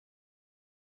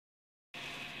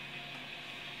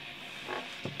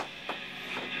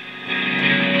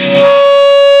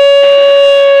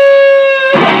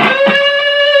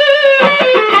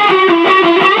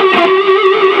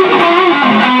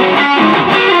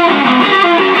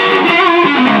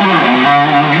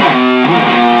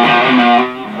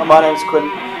name's Quin.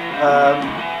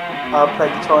 I play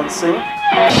guitar and sing.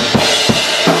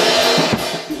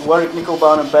 Warrick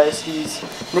Knickelbein on bass. His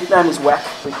nickname is Whack.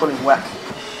 We call him Whack.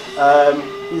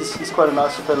 He's quite a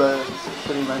nice fellow,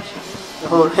 pretty much.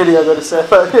 All really I got to say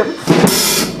about him.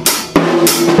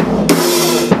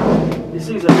 These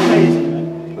things are crazy,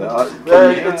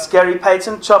 man. It's Gary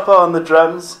Paton, chopper on the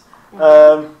drums.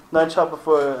 Known chopper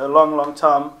for a long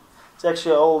time. It's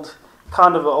actually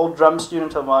kind of an old drum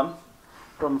student of mine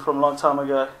from a long time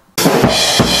ago.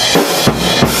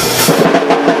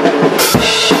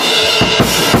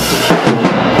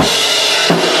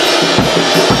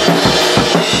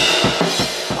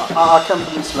 I come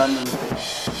from East London,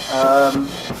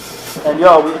 and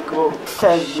yeah, we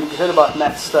heard about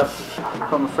Matt's stuff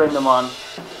from a friend of mine,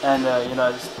 and you know,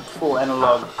 it's full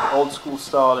analogue, old school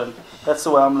style, and that's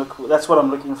the way that's what I'm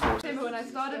looking for. Remember when I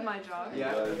started my job?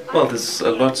 Yeah. Well, there's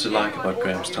a lot to like about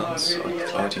Grahamstown. It's an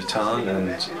arty town,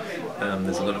 and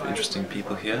there's a lot of interesting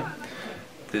people here.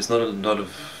 There's not a lot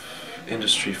of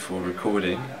industry for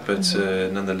recording, but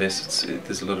nonetheless,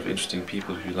 there's a lot of interesting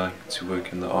people who like to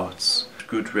work in the arts.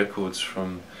 Good records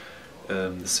from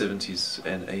the 70s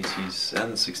and 80s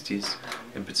and the 60s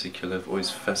in particular have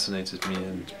always fascinated me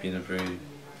and been a very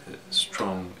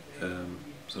strong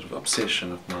sort of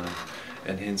obsession of mine,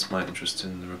 and hence my interest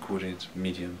in the recording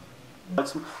medium.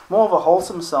 It's more of a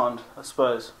wholesome sound, I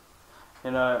suppose.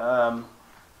 You know,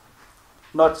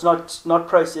 not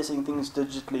processing things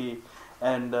digitally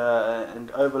and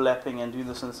overlapping and doing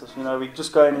this and this. You know, we're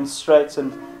just going in straight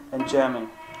and jamming.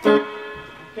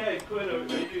 Okay, Quin, are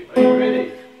you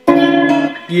ready?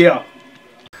 Yeah.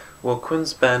 Well,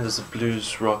 Quin's band is a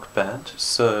blues rock band,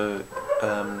 so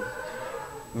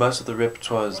most of the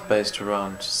repertoire is based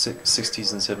around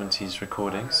 60s and 70s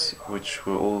recordings, which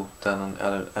were all done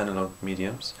on analog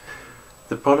mediums.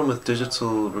 The problem with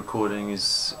digital recording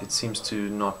is it seems to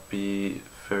not be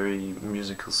very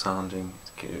musical sounding,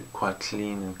 quite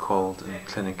clean and cold and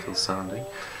clinical sounding.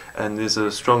 And there's a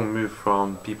strong move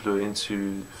from people who are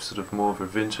into sort of more of a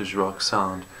vintage rock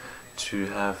sound to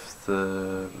have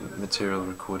the material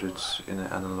recorded in an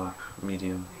analog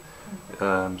medium,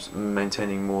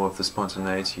 maintaining more of the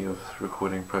spontaneity of the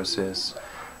recording process,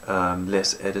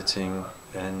 less editing,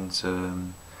 and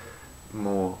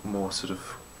more sort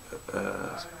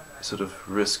of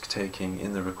risk taking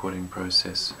in the recording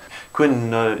process. Quin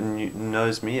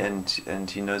knows me, and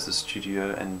he knows the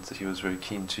studio, and he was very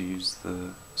keen to use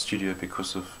the studio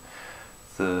because of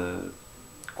the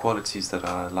qualities that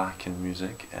I like in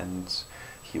music, and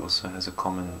he also has a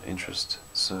common interest,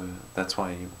 so that's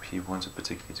why he wanted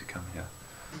particularly to come here.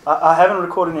 I haven't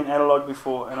recorded in analog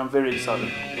before, and I'm very excited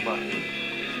about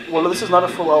it. Well, this is not a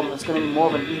full album, it's going to be more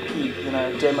of an EP, you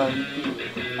know, demo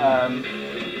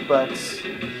EP, but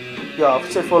yeah, I've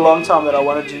said for a long time that I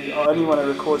only want to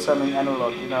record something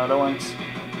analog, you know, I don't want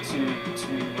to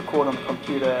record on the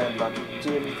computer and like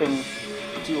do everything,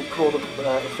 put all the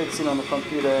effects in on the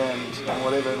computer and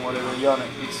whatever, yeah, no,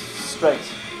 it's straight,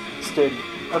 sturdy.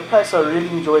 A place I really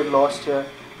enjoyed last year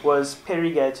was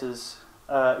Perrygators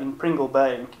in Pringle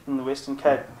Bay in the Western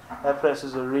Cape. That place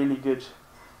is a really good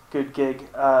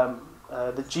gig.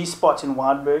 The G-Spot in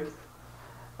Wynberg.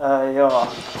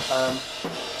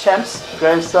 Champs,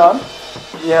 Grahamstown.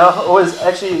 Yeah, always.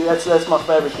 Actually, that's my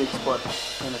favourite gig spot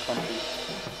in the country.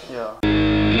 Yeah.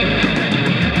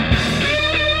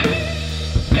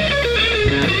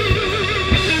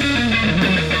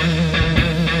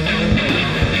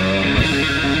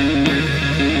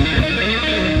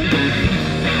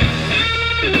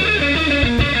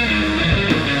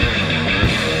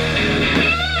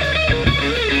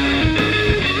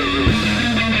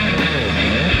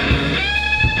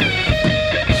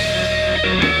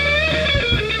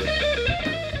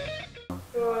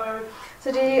 So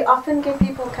do you often get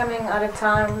people coming out of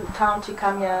town to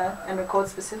come here and record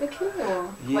specifically,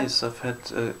 or? Yes, I've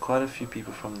had quite a few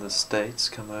people from the States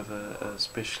come over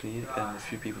especially, and a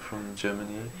few people from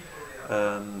Germany.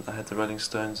 I had the Rolling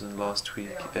Stones in last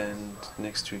week, and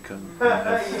next week I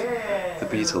have the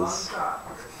Beatles.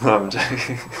 No, I'm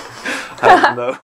joking. I don't know.